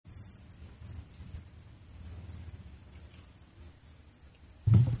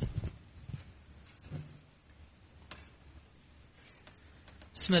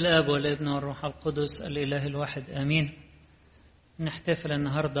بسم الآب والابن والروح القدس الإله الواحد آمين. نحتفل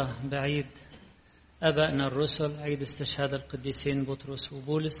النهاردة بعيد آبائنا الرسل، عيد استشهاد القديسين بطرس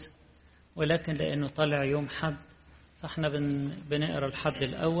وبولس، ولكن لأنه طلع يوم حد فاحنا بنقرأ الحد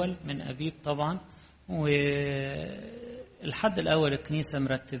الأول من أبيب طبعا. والحد الأول الكنيسة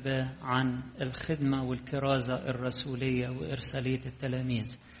مرتبة عن الخدمة والكرازة الرسولية وإرسالية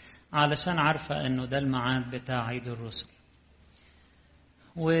التلاميذ، علشان عارفة أنه ده الميعاد بتاع عيد الرسل.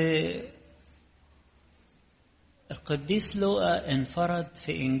 والقديس لوقا انفرد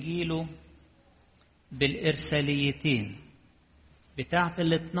في إنجيله بالإرساليتين بتاعة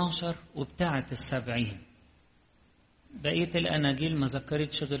 12 وبتاعة 70. بقية الأناجيل ما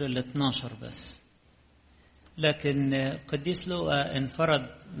ذكرتش غير 12 بس، لكن القديس لوقا انفرد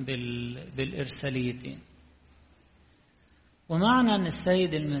بالإرساليتين. ومعنى أن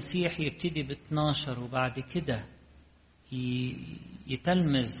السيد المسيح يبتدي ب12 وبعد كده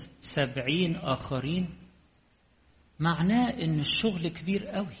يتلمذ 70 آخرين، معناه ان الشغل كبير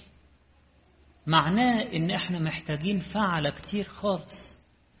قوي، معناه ان احنا محتاجين فعلة كتير خالص.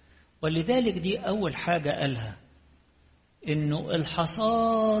 ولذلك دي اول حاجة قالها، انه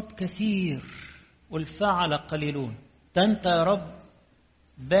الحصاد كثير والفعلة قليلون. ده انت يا رب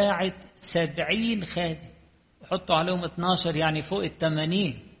باعت 70 خادم وحطوا عليهم 12، يعني فوق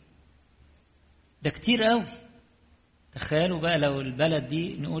 80. ده كتير قوي. تخيلوا بقى لو البلد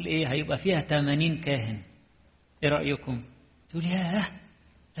دي نقول ايه هيبقى فيها 80 كاهن، ايه رأيكم؟ تقول ياه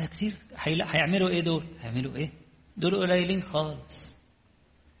ده كتير. هيعملوا ايه دول؟ هيعملوا ايه؟ دول قليلين خالص.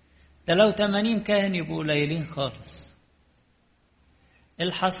 ده لو 80 كاهن يبقوا قليلين خالص.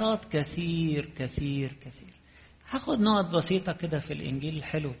 الحصاد كثير كثير كثير. هاخد نقط بسيطة كده في الإنجيل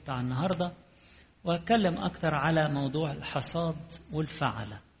الحلو بتاع النهاردة، وأتكلم أكتر على موضوع الحصاد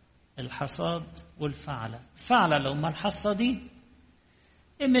والفعلة. الحصاد والفعلة. الفعلة لو ما الحصادين،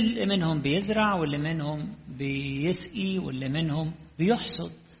 اللي منهم بيزرع واللي منهم بيسقي واللي منهم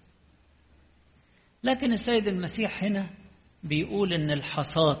بيحصد. لكن السيد المسيح هنا بيقول ان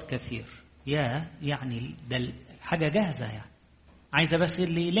الحصاد كثير. يعني ده حاجة جاهزة، يعني عايزة بس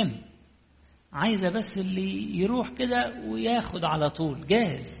اللي يلم، عايزة بس اللي يروح كده وياخد على طول.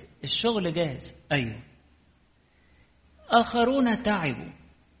 جاهز، الشغل جاهز. أيوه. آخرون تعبوا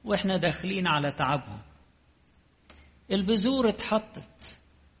وإحنا داخلين على تعبهم. البذور اتحطت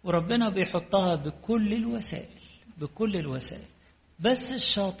وربنا بيحطها بكل الوسائل، بكل الوسائل، بس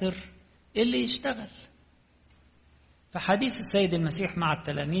الشاطر اللي يشتغل. فحديث السيد المسيح مع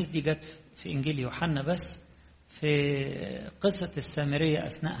التلاميذ دي جت في إنجيل يوحنا، بس في قصة السامرية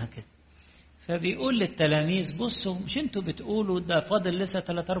أثناءها كده. فبيقول للتلاميذ بصوا، مش انتوا بتقولوا ده فاضل لسه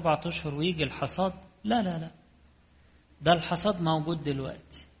 3-4 أشهر ويجي الحصاد؟ لا لا لا، ده الحصاد موجود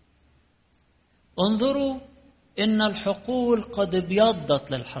دلوقتي. انظروا إن الحقول قد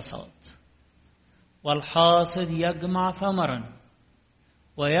ابيضت للحصاد، والحاصد يجمع ثمرا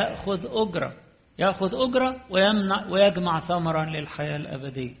ويأخذ أجرة، ويجمع ثمرا للحياة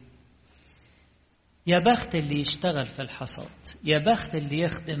الأبدية. يا بخت اللي يشتغل في الحصاد، يا بخت اللي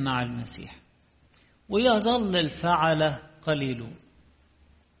يخدم مع المسيح. ويظل الفعلة قليلون.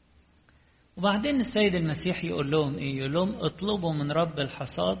 وبعدين السيد المسيح يقول لهم إيه؟ يقول لهم اطلبوا من رب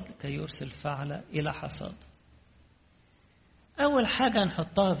الحصاد كي يرسل فعلة إلى حصاده. أول حاجة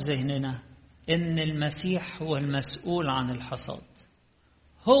نحطها في ذهننا إن المسيح هو المسؤول عن الحصاد،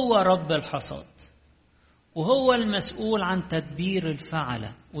 هو رب الحصاد، وهو المسؤول عن تدبير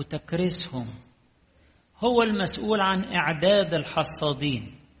الفعلة وتكريسهم. هو المسؤول عن إعداد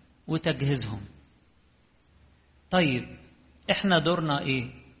الحصادين وتجهيزهم. طيب إحنا دورنا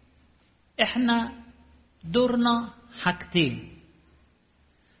إيه؟ إحنا دورنا حاجتين: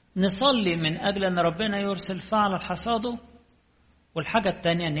 نصلي من أجل أن ربنا يرسل فعل حصاده، والحاجة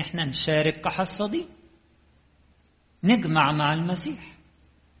الثانية أن احنا نشارك كحصادين، نجمع مع المسيح.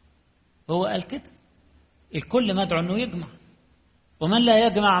 هو قال كده: الكل مدعو أنه يجمع، ومن لا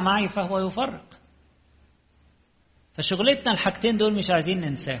يجمع معي فهو يفرق. فشغلتنا الحاجتين دول مش عايزين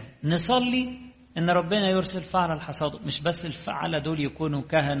ننساهم. نصلي أن ربنا يرسل فعل الحصاد، مش بس الفعلة دول يكونوا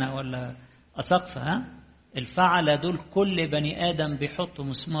كهنة ولا أساقفة، الفعلة دول كل بني آدم بيحطوا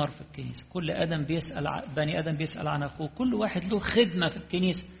مسمار في الكنيسة، كل بني آدم بيسأل عن أخوه، كل واحد له خدمة في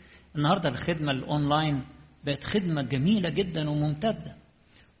الكنيسة. النهاردة الخدمة الأونلاين بقت خدمة جميلة جدا وممتدة.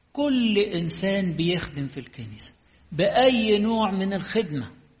 كل إنسان بيخدم في الكنيسة بأي نوع من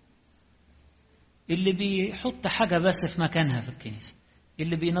الخدمة، اللي بيحط حاجة بس في مكانها في الكنيسة،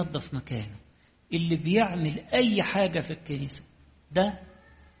 اللي بينظف مكانه، اللي بيعمل أي حاجة في الكنيسة، ده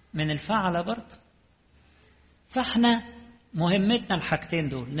من الفعلة برضه. فاحنا مهمتنا الحاجتين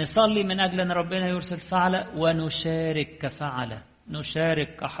دول: نصلي من أجل أن ربنا يرسل فعلة، ونشارك كفعلة،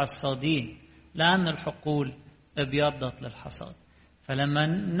 نشارك كحصادين لأن الحقول ابيضت للحصاد. فلما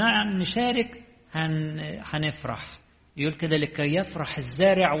نشارك هنفرح. يقول كده لكي يفرح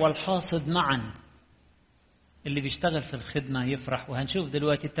الزارع والحاصد معا. اللي بيشتغل في الخدمة يفرح. وهنشوف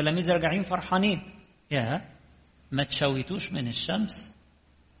دلوقتي التلاميذ راجعين فرحانين. ما تشويتوش من الشمس،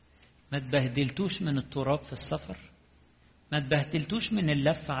 ما تبهدلتوش من التراب في السفر، ما تبهدلتوش من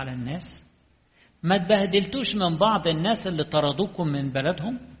اللف على الناس، ما تبهدلتوش من بعض الناس اللي طردوكم من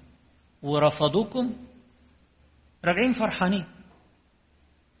بلدهم ورفضوكم. راجعين فرحانين.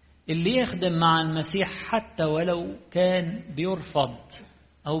 اللي يخدم مع المسيح حتى ولو كان بيرفض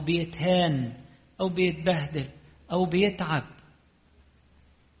أو بيتهان أو بيتبهدل أو بيتعب،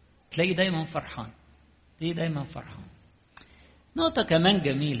 تلاقيه دايما فرحان. نقطة كمان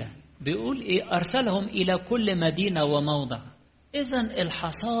جميلة، بيقول أرسلهم إلى كل مدينة وموضع. إذن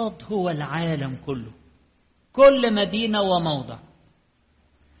الحصاد هو العالم كله، كل مدينة وموضع.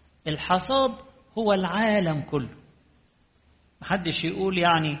 الحصاد هو العالم كله. محدش يقول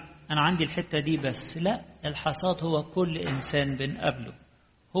يعني أنا عندي الحتة دي بس، لا، الحصاد هو كل إنسان بنقابله،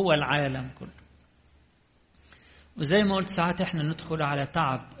 هو العالم كله. وزي ما قلت ساعات احنا ندخل على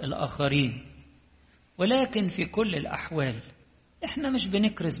تعب الآخرين، ولكن في كل الأحوال احنا مش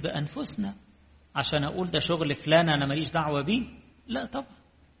بنكرز بأنفسنا عشان أقول ده شغل فلان أنا ماليش دعوة بيه. لا طبعا،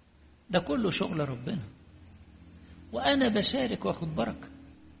 ده كله شغل ربنا، وأنا بشارك وأخد بركة.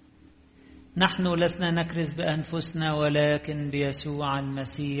 نحن لسنا نكرز بأنفسنا ولكن بيسوع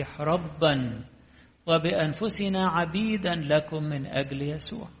المسيح ربا، وبأنفسنا عبيدا لكم من أجل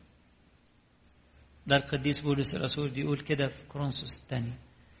يسوع. ده القديس بولس الرسول بيقول كده في كورنثوس الثانية.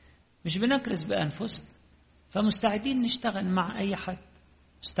 مش بنكرز بأنفسنا، فمستعدين نشتغل مع أي حد،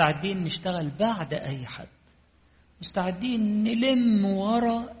 مستعدين نشتغل بعد أي حد، مستعدين نلم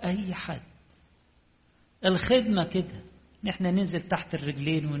ورا أي حد. الخدمة كده، نحن ننزل تحت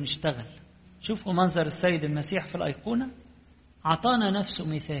الرجلين ونشتغل. شوفوا منظر السيد المسيح في الأيقونة، عطانا نفسه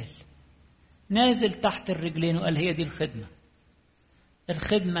مثال، نازل تحت الرجلين وقال هي دي الخدمة.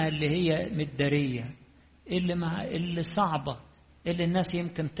 الخدمة اللي هي مدارية، اللي صعبة، اللي الناس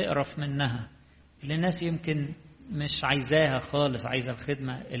يمكن تقرف منها، اللي الناس يمكن مش عايزاها خالص، عايزة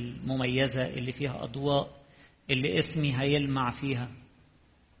الخدمة المميزة اللي فيها أضواء، اللي اسمي هيلمع فيها.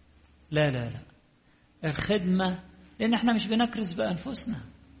 لا لا لا، الخدمة، لأن احنا مش بنكرز بأنفسنا،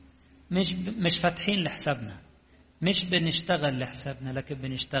 مش فاتحين لحسابنا، مش بنشتغل لحسابنا، لكن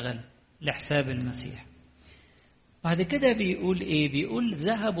بنشتغل لحساب المسيح. بعد كده بيقول بيقول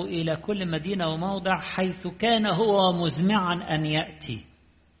ذهبوا إلى كل مدينة وموضع حيث كان هو مزمعا أن يأتي.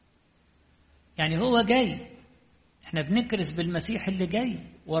 يعني هو جاي، احنا بنكرز بالمسيح اللي جاي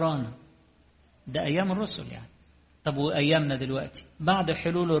ورانا. ده أيام الرسل يعني. طب وأيامنا دلوقتي بعد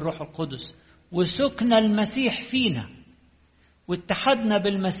حلول الروح القدس وسكن المسيح فينا واتحدنا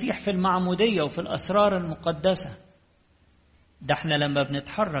بالمسيح في المعمودية وفي الأسرار المقدسة، ده احنا لما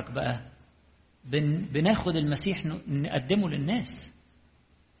بنتحرك بقى بناخد المسيح نقدمه للناس.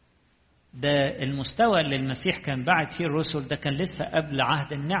 ده المستوى اللي المسيح كان بعد فيه الرسل، ده كان لسه قبل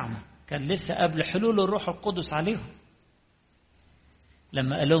عهد النعمة، كان لسه قبل حلول الروح القدس عليهم.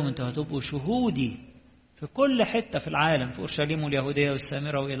 لما قال لهم انتوا هتبقوا شهودي في كل حتة في العالم، في أورشليم واليهودية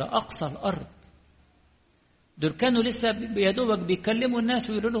والسامرة وإلى أقصى الأرض. دول كانوا لسه يا دوبك بيكلموا الناس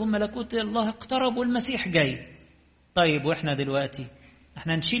ويقولوا لهم ملكوت الله اقترب والمسيح جاي. طيب واحنا دلوقتي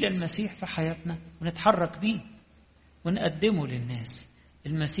احنا نشيل المسيح في حياتنا ونتحرك بيه ونقدمه للناس.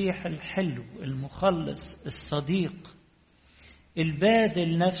 المسيح الحلو المخلص الصديق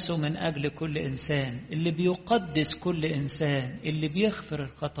الباذل نفسه من أجل كل إنسان، اللي بيقدس كل إنسان، اللي بيغفر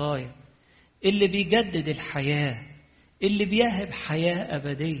الخطايا، اللي بيجدد الحياة، اللي بيهب حياة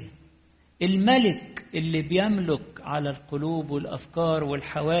أبدية، الملك اللي بيملك على القلوب والأفكار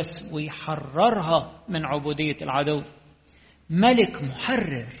والحواس ويحررها من عبودية العدو. ملك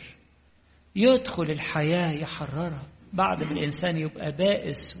محرر يدخل الحياة يحررها بعد ما الإنسان يبقى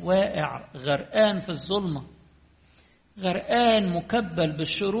بائس واقع غرقان في الظلمة، غرقان مكبل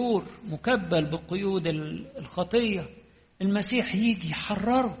بالشرور، مكبل بقيود الخطية. المسيح يجي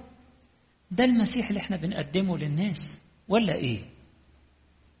يحرره. ده المسيح اللي احنا بنقدمه للناس ولا ايه؟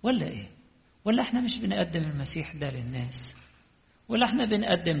 ولا احنا مش بنقدم المسيح ده للناس؟ ولا احنا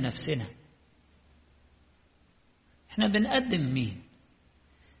بنقدم نفسنا؟ احنا بنقدم مين؟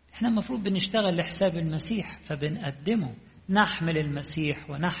 احنا المفروض بنشتغل لحساب المسيح فبنقدمه، نحمل المسيح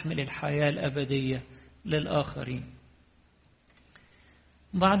ونحمل الحياة الأبدية للآخرين.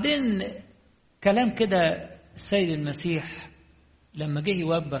 بعدين كلام كده السيد المسيح لما جه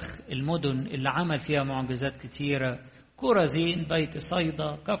يوبخ المدن اللي عمل فيها معجزات كتيرة، كورازين، بيت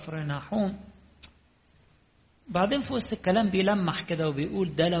صيدا، كفر ناحوم، بعدين في وسط الكلام بيلمح كده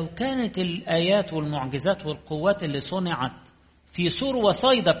وبيقول ده لو كانت الآيات والمعجزات والقوات اللي صنعت في سور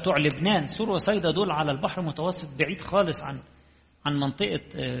وصيدا بتوع لبنان، سور وصيدا دول على البحر المتوسط بعيد خالص عن منطقة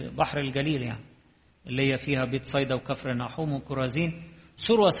بحر الجليل يعني، اللي هي فيها بيت صيدا وكفر ناحوم وكرازين.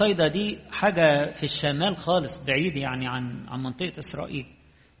 سور وصيدا دي حاجة في الشمال خالص بعيد يعني عن منطقة إسرائيل،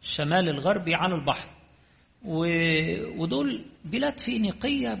 الشمال الغربي على البحر. ودول بلاد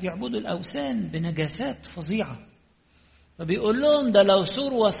فينيقية بيعبدوا الأوثان بنجاسات فظيعة. فبيقول لهم ده لو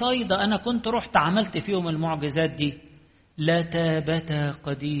سور وصيدا أنا كنت رحت عملت فيهم المعجزات دي لتابتا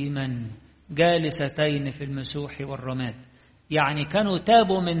قديما جالستين في المسوح والرماد، يعني كانوا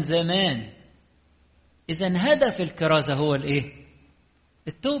تابوا من زمان. إذن هدف الكرازة هو الإيه؟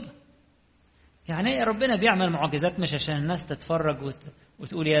 التوبة. يعني ربنا بيعمل معجزات مش عشان الناس تتفرج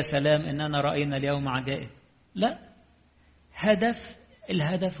وتقول يا سلام إننا رأينا اليوم عجائب، لا،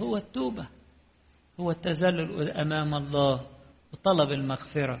 الهدف هو التوبة، هو التذلل أمام الله وطلب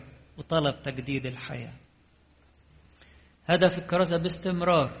المغفرة وطلب تجديد الحياة. هدف الكرازة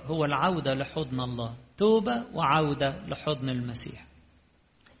باستمرار هو العودة لحضن الله، توبة وعودة لحضن المسيح.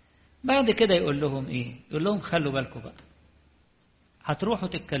 بعد كده يقول لهم إيه؟ يقول لهم خلوا بالكم بقى، هتروحوا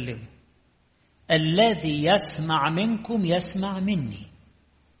تتكلموا، الذي يسمع منكم يسمع مني،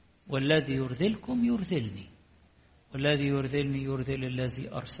 والذي يرذلكم يرذلني، والذي يرذلني يرذل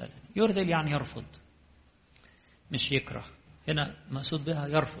الذي أرسلني. يرذل يعني يرفض، مش يكره. هنا مقصود بها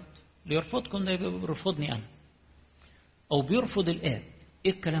يرفض. اللي يرفضكم ده يبقى بيرفضني أنا أو بيرفض الآب.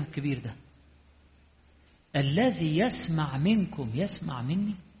 إيه الكلام الكبير ده؟ الذي يسمع منكم يسمع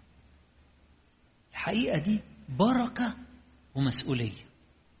مني. الحقيقة دي بركة ومسؤولية،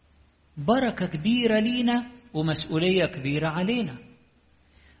 بركة كبيرة لينا ومسؤولية كبيرة علينا.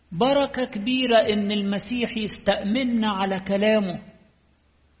 بركة كبيرة إن المسيح يستأمننا على كلامه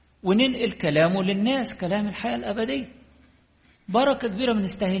وننقل كلامه للناس، كلام الحياة الأبدية. بركة كبيرة ما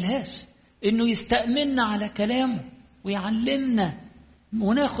نستاهلهاش إنه يستأمننا على كلامه ويعلمنا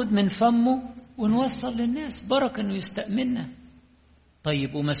وناخد من فمه ونوصل للناس. بركة إنه يستأمننا.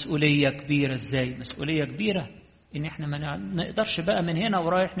 طيب ومسؤولية كبيرة إزاي؟ مسؤولية كبيرة إن إحنا ما نقدرش بقى من هنا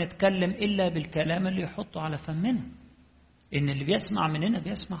ورايح نتكلم إلا بالكلام اللي يحطه على فمنا، إن اللي بيسمع مننا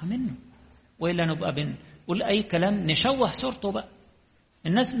بيسمع منه، وإلا نبقى بنقول أي كلام نشوه صورته بقى.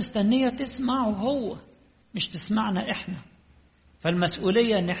 الناس مستنية تسمعه هو، مش تسمعنا إحنا.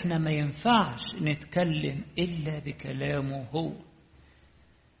 فالمسؤولية إن إحنا ما ينفعش نتكلم إلا بكلامه هو،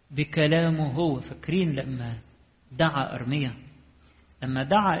 بكلامه هو. فاكرين لما دعا إرميا، لما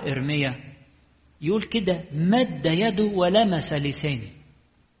دعا إرميا يقول كده مد يده ولمس لساني،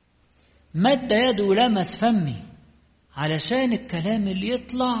 مد يده ولمس فمي، علشان الكلام اللي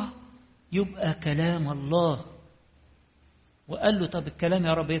يطلع يبقى كلام الله. وقال له طب الكلام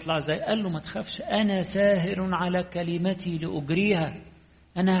يا رب يطلع ازاي؟ قال له ما تخافش، أنا ساهر على كلمتي لأجريها،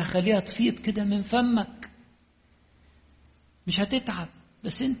 أنا هخليها تفيض كده من فمك، مش هتتعب،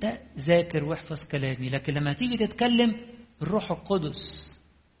 بس أنت ذاكر واحفظ كلامي. لكن لما تيجي تتكلم الروح القدس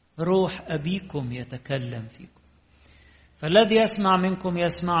روح أبيكم يتكلم فيكم. فالذي يسمع منكم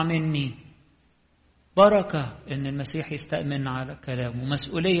يسمع مني. بركة إن المسيح يستأمن على كلامه.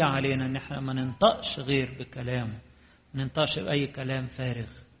 مسؤولية علينا إن احنا ما ننطقش غير بكلامه، ما ننطقش بأي كلام فارغ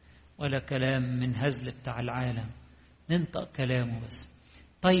ولا كلام من هزل بتاع العالم، ننطق كلامه بس.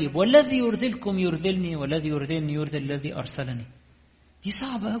 طيب والذي يرذلكم يرذلني، والذي يرذلني يرذل الذي أرسلني. دي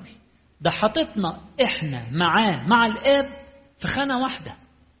صعبة أوي، ده حطتنا إحنا معاه مع الآب في خانة واحدة.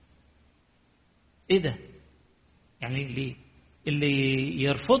 إيه ده؟ يعني ليه؟ اللي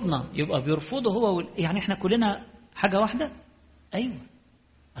يرفضنا يبقى بيرفضه هو يعني إحنا كلنا حاجة واحدة؟ أيوة.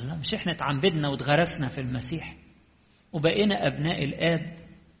 الله، مش إحنا اتعمدنا واتغرسنا في المسيح وبقينا أبناء الآب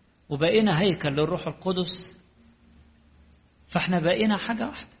وبقينا هيكل للروح القدس، فإحنا بقينا حاجة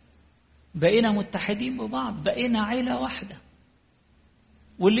واحدة، بقينا متحدين ببعض، بقينا عيلة واحدة،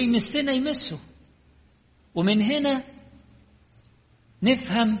 واللي يمسنا يمسه. ومن هنا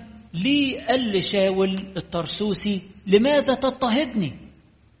نفهم ليه قال شاول الطرسوسي لماذا تضطهدني؟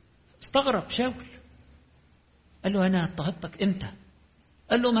 استغرب شاول، قال له أنا اضطهدتك إمتى؟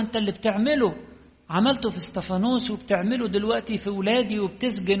 قال له ما أنت اللي بتعمله عملته في استفانوس وبتعمله دلوقتي في ولادي،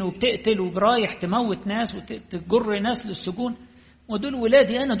 وبتسجن وبتقتل وبرايح تموت ناس وتجر ناس للسجون، ودول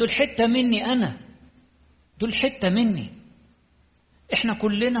ولادي أنا، دول حتة مني أنا، دول حتة مني. إحنا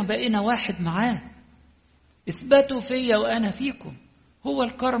كلنا بقينا واحد معاه. اثبتوا فيا وأنا فيكم. هو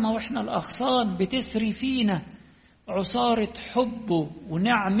الكرمة وإحنا الأغصان، بتسري فينا عصارة حبه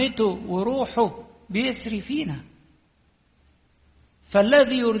ونعمته وروحه بيسري فينا.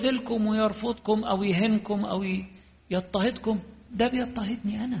 فالذي يرذلكم ويرفضكم أو يهنكم أو يضطهدكم ده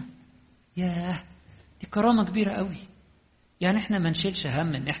بيضطهدني أنا. ياه، دي كرامة كبيرة قوي. يعني احنا ما نشيلش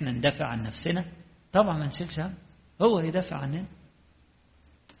هم ان احنا ندافع عن نفسنا؟ طبعا ما نشيلش هم، هو يدافع عننا.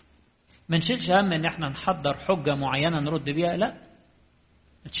 ما نشيلش هم ان احنا نحضر حجة معينة نرد بيها، لا،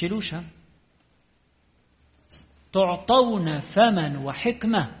 ما تشيلوش هم. تعطون فما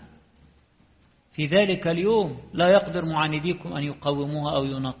وحكمة في ذلك اليوم لا يقدر معانديكم أن يقاوموها أو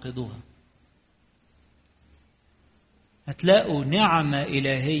يناقضوها. هتلاقوا نعمة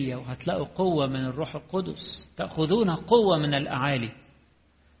إلهية وهتلاقوا قوة من الروح القدس، تأخذون قوة من الأعالي.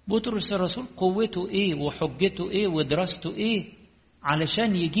 بطرس الرسول قوته إيه وحجته إيه ودراسته إيه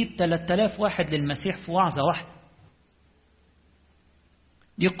علشان يجيب 3000 واحد للمسيح في وعظة واحدة؟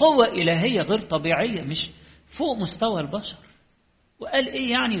 دي قوة إلهية غير طبيعية، مش فوق مستوى البشر. وقال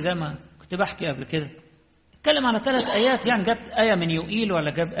إيه يعني؟ زي ما كنت بحكي قبل كده، اتكلم على 3 آيات، يعني جاب آية من يوئيل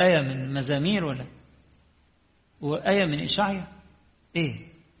ولا جاب آية من مزامير وآية من إشعيا. إيه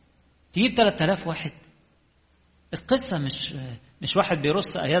تجيب 3000 واحد؟ القصة مش واحد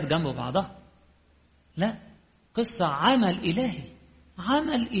بيرص آيات جنب بعضها، لا، قصة عمل إلهي،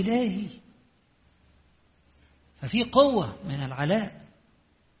 عمل إلهي. ففي قوة من العلاء.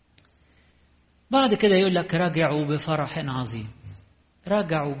 بعد كده يقول لك رجعوا بفرح عظيم،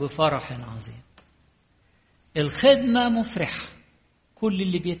 رجعوا بفرح عظيم. الخدمة مفرحة، كل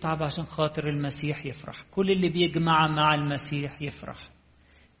اللي بيتعب عشان خاطر المسيح يفرح، كل اللي بيجمع مع المسيح يفرح.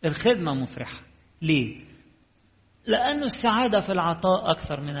 الخدمة مفرحة. ليه؟ لأنه السعادة في العطاء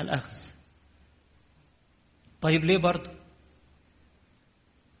أكثر من الأخذ. طيب ليه برضه؟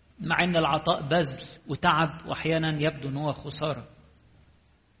 مع أن العطاء بذل وتعب وأحيانا يبدو أنه خسارة،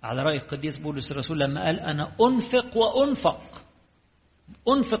 على رأي القديس بولس الرسول لما قال أنا أنفق وأنفق.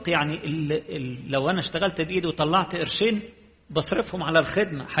 أنفق يعني لو أنا اشتغلت بإيدي وطلعت قرشين بصرفهم على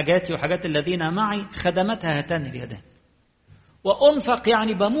الخدمة، حاجاتي وحاجات الذين معي خدمتها هاتان اليدان. وأنفق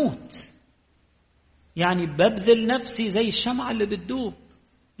يعني بموت، يعني ببذل نفسي زي الشمعة اللي بتدوب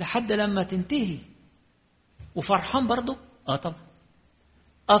لحد لما تنتهي. وفرحان برضو؟ طبعا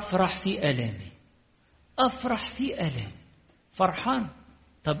أفرح في آلامي، أفرح في آلامي، فرحان.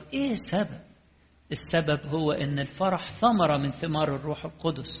 طب إيه السبب؟ السبب هو إن الفرح ثمرة من ثمار الروح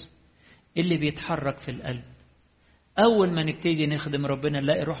القدس اللي بيتحرك في القلب. أول ما نبتدي نخدم ربنا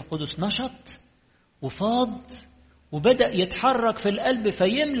نلاقي الروح القدس نشط وفاض وبدأ يتحرك في القلب،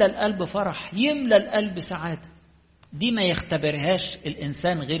 فيملى القلب فرح، يملى القلب سعادة. دي ما يختبرهاش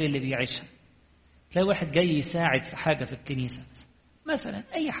الإنسان غير اللي بيعيشها. تلاقي واحد جاي يساعد في حاجة في الكنيسة مثلا،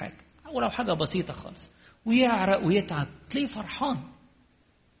 أي حاجة ولو حاجة بسيطة خالص، ويعرق ويتعب، تلاقيه فرحان.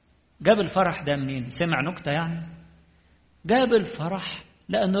 جاب الفرح ده منين؟ سمع نكتة يعني؟ جاب الفرح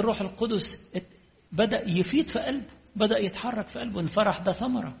لأن الروح القدس بدأ يفيد في قلبه، بدأ يتحرك في قلبه. الفرح ده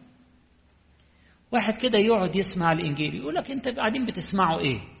ثمرة. واحد كده يقعد يسمع الإنجيل يقول لك أنت قاعدين بتسمعوا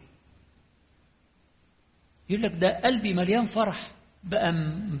إيه؟ يقول لك ده قلبي مليان فرح، بقى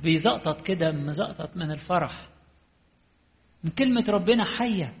بيزقطط كده، مزقطط من الفرح. من كلمة ربنا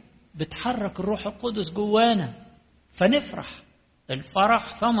حية بتحرك الروح القدس جوانا فنفرح.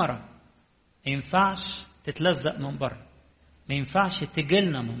 الفرح ثمرة، ما ينفعش تتلزق من بره، ما ينفعش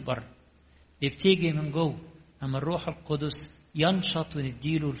تجلنا من بره، دي بتيجي من جوه. أما الروح القدس ينشط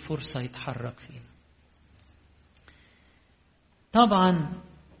ونديله الفرصة يتحرك فينا. طبعا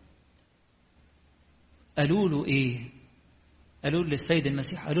قالوا له إيه؟ قالوا للسيد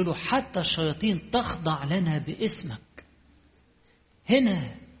المسيح، قالوا له حتى الشياطين تخضع لنا باسمك.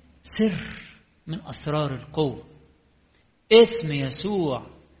 هنا سر من أسرار القوة، اسم يسوع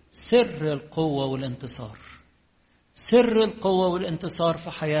سر القوة والانتصار. سر القوة والانتصار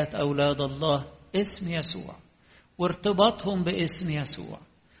في حياة أولاد الله اسم يسوع، وارتباطهم باسم يسوع،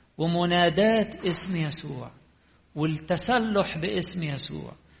 ومنادات اسم يسوع، والتسلح باسم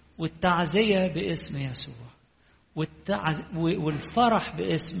يسوع، والتعزية باسم يسوع، والفرح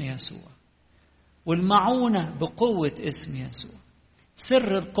باسم يسوع، والمعونة بقوة اسم يسوع.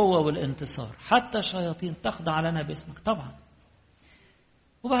 سر القوة والانتصار، حتى الشياطين تخضع لنا باسمك. طبعا.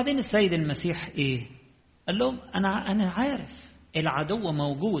 وبعدين السيد المسيح ايه؟ قال لهم انا عارف العدو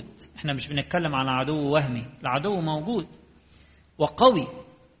موجود، احنا مش بنتكلم على عدو وهمي، العدو موجود وقوي،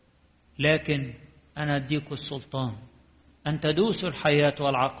 لكن انا اديكم السلطان ان تدوسوا الحياة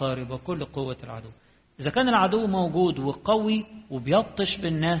والعقارب وكل قوة العدو. اذا كان العدو موجود وقوي وبيبطش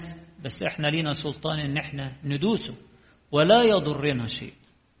بالناس، بس احنا لينا سلطان ان احنا ندوسه ولا يضرنا شيء.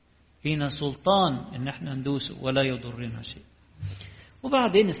 لينا سلطان ان احنا ندوسه ولا يضرنا شيء.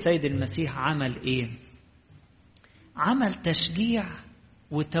 وبعدين السيد المسيح عمل ايه؟ عمل تشجيع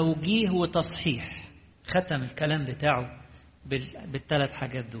وتوجيه وتصحيح. ختم الكلام بتاعه بالثلاث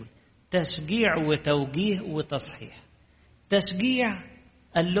حاجات دول، تشجيع وتوجيه وتصحيح. تشجيع،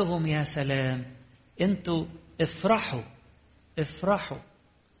 قال لهم يا سلام، انتوا افرحوا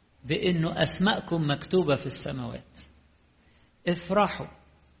بأنه أسماءكم مكتوبة في السماوات.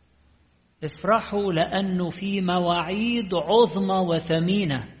 افرحوا لأنه في مواعيد عظمى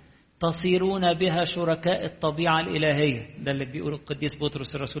وثمينة تصيرون بها شركاء الطبيعة الإلهية. ده اللي بيقول القديس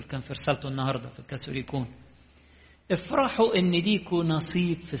بطرس الرسول كان في رسالته النهاردة في الكاثوليكون. افرحوا ان ليكوا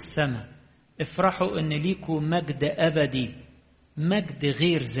نصيب في السماء. افرحوا ان ليكوا مجد أبدي، مجد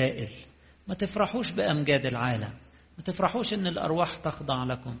غير زائل. ما تفرحوش بأمجاد العالم، ما تفرحوش ان الأرواح تخضع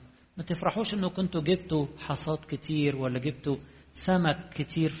لكم، ما تفرحوش انه كنتوا جبتوا حصاد كتير ولا جبتوا سمك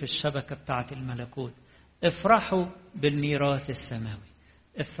كتير في الشبكة بتاعة الملكوت. افرحوا بالميراث السماوي.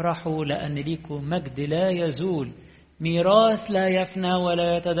 افرحوا لأن ليكوا مجد لا يزول، ميراث لا يفنى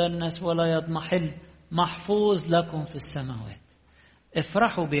ولا يتدنس ولا يضمحل، محفوظ لكم في السماوات.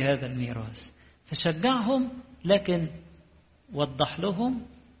 افرحوا بهذا الميراث. فشجعهم، لكن وضح لهم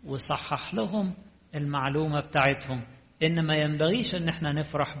وصحح لهم المعلومة بتاعتهم إن ما ينبغيش إن احنا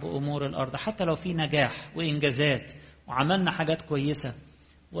نفرح بأمور الأرض، حتى لو في نجاح وإنجازات وعملنا حاجات كويسة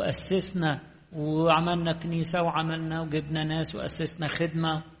وأسسنا وعملنا كنيسة وعملنا وجبنا ناس وأسسنا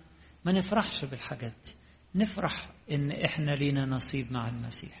خدمة. ما نفرحش بالحاجات دي، نفرح إن احنا لينا نصيب مع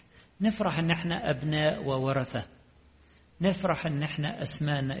المسيح، نفرح إن احنا أبناء وورثة، نفرح إن احنا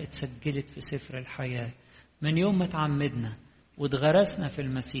أسماءنا اتسجلت في سفر الحياة من يوم ما تعمدنا واتغرسنا في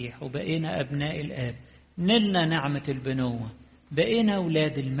المسيح وبقينا أبناء الآب، نلنا نعمة البنوة، بقينا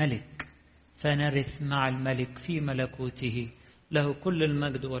أولاد الملك، فنرث مع الملك في ملكوته، له كل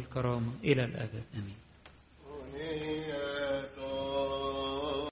المجد والكرامة إلى الأبد. آمين.